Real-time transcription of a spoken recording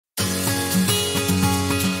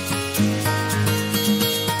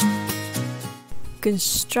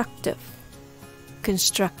Constructive.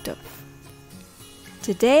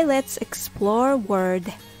 Today let's explore a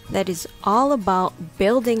word that is all about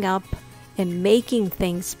building up and making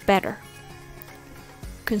things better.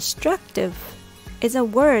 Constructive is a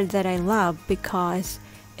word that I love because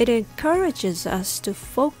it encourages us to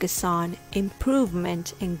focus on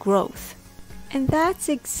improvement and growth. And that's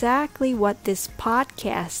exactly what this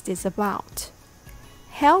podcast is about.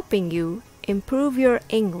 Helping you improve your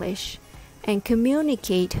English and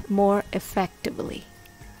communicate more effectively.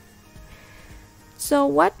 So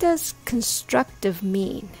what does constructive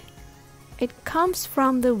mean? It comes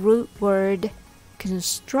from the root word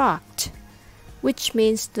construct, which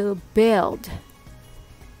means to build.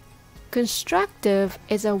 Constructive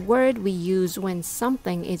is a word we use when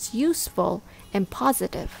something is useful and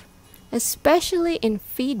positive, especially in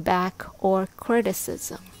feedback or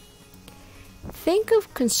criticism. Think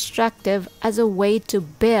of constructive as a way to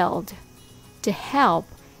build, to help,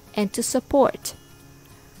 and to support.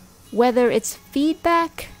 Whether it's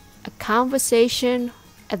feedback, a conversation,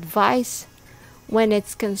 advice, when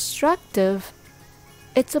it's constructive,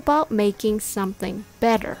 it's about making something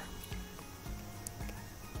better.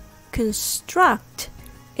 Construct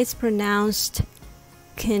is pronounced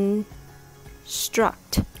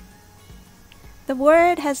construct. The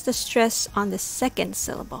word has the stress on the second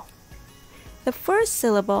syllable. The first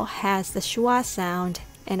syllable has the schwa sound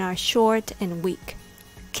and are short and weak.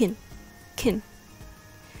 Kin.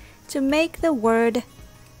 To make the word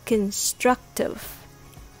constructive,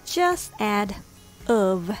 just add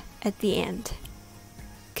of at the end.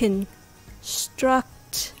 Constructive.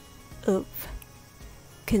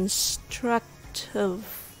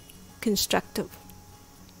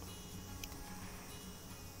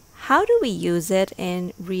 How do we use it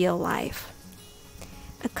in real life?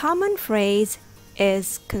 A common phrase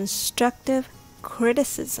is constructive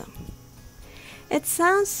criticism. It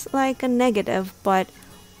sounds like a negative, but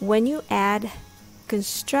when you add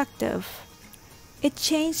constructive, it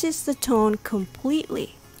changes the tone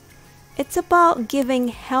completely. It's about giving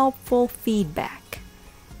helpful feedback.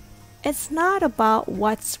 It's not about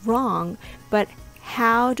what's wrong, but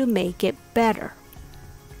how to make it better.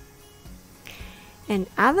 And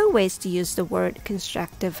other ways to use the word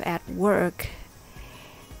constructive at work,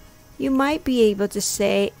 you might be able to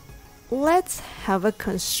say, let's have a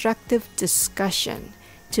constructive discussion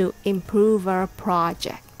to improve our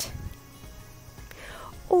project.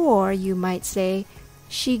 Or you might say,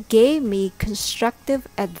 she gave me constructive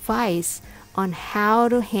advice on how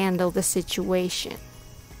to handle the situation.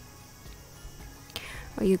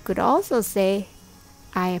 Or you could also say,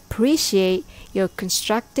 I appreciate your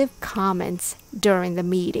constructive comments during the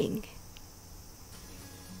meeting.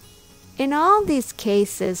 In all these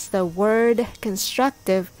cases, the word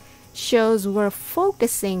constructive shows we're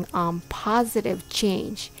focusing on positive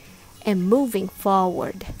change and moving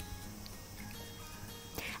forward.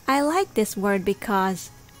 I like this word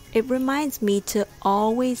because it reminds me to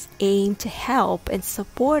always aim to help and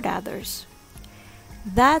support others.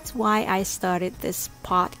 That's why I started this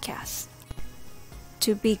podcast.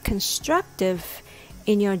 To be constructive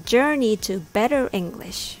in your journey to better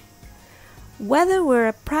English. Whether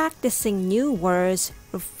we're practicing new words,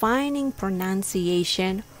 refining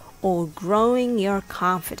pronunciation, or growing your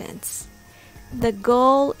confidence, the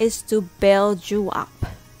goal is to build you up.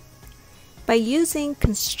 By using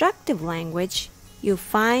constructive language, you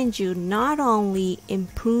find you not only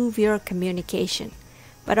improve your communication,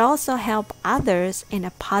 but also help others in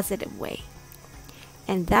a positive way.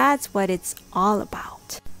 And that's what it's all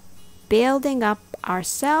about. Building up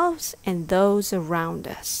ourselves and those around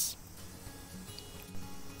us.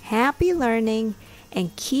 Happy learning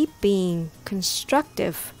and keep being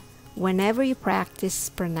constructive whenever you practice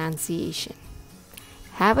pronunciation.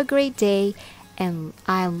 Have a great day, and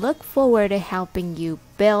I look forward to helping you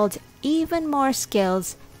build even more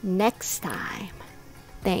skills next time.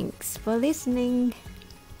 Thanks for listening.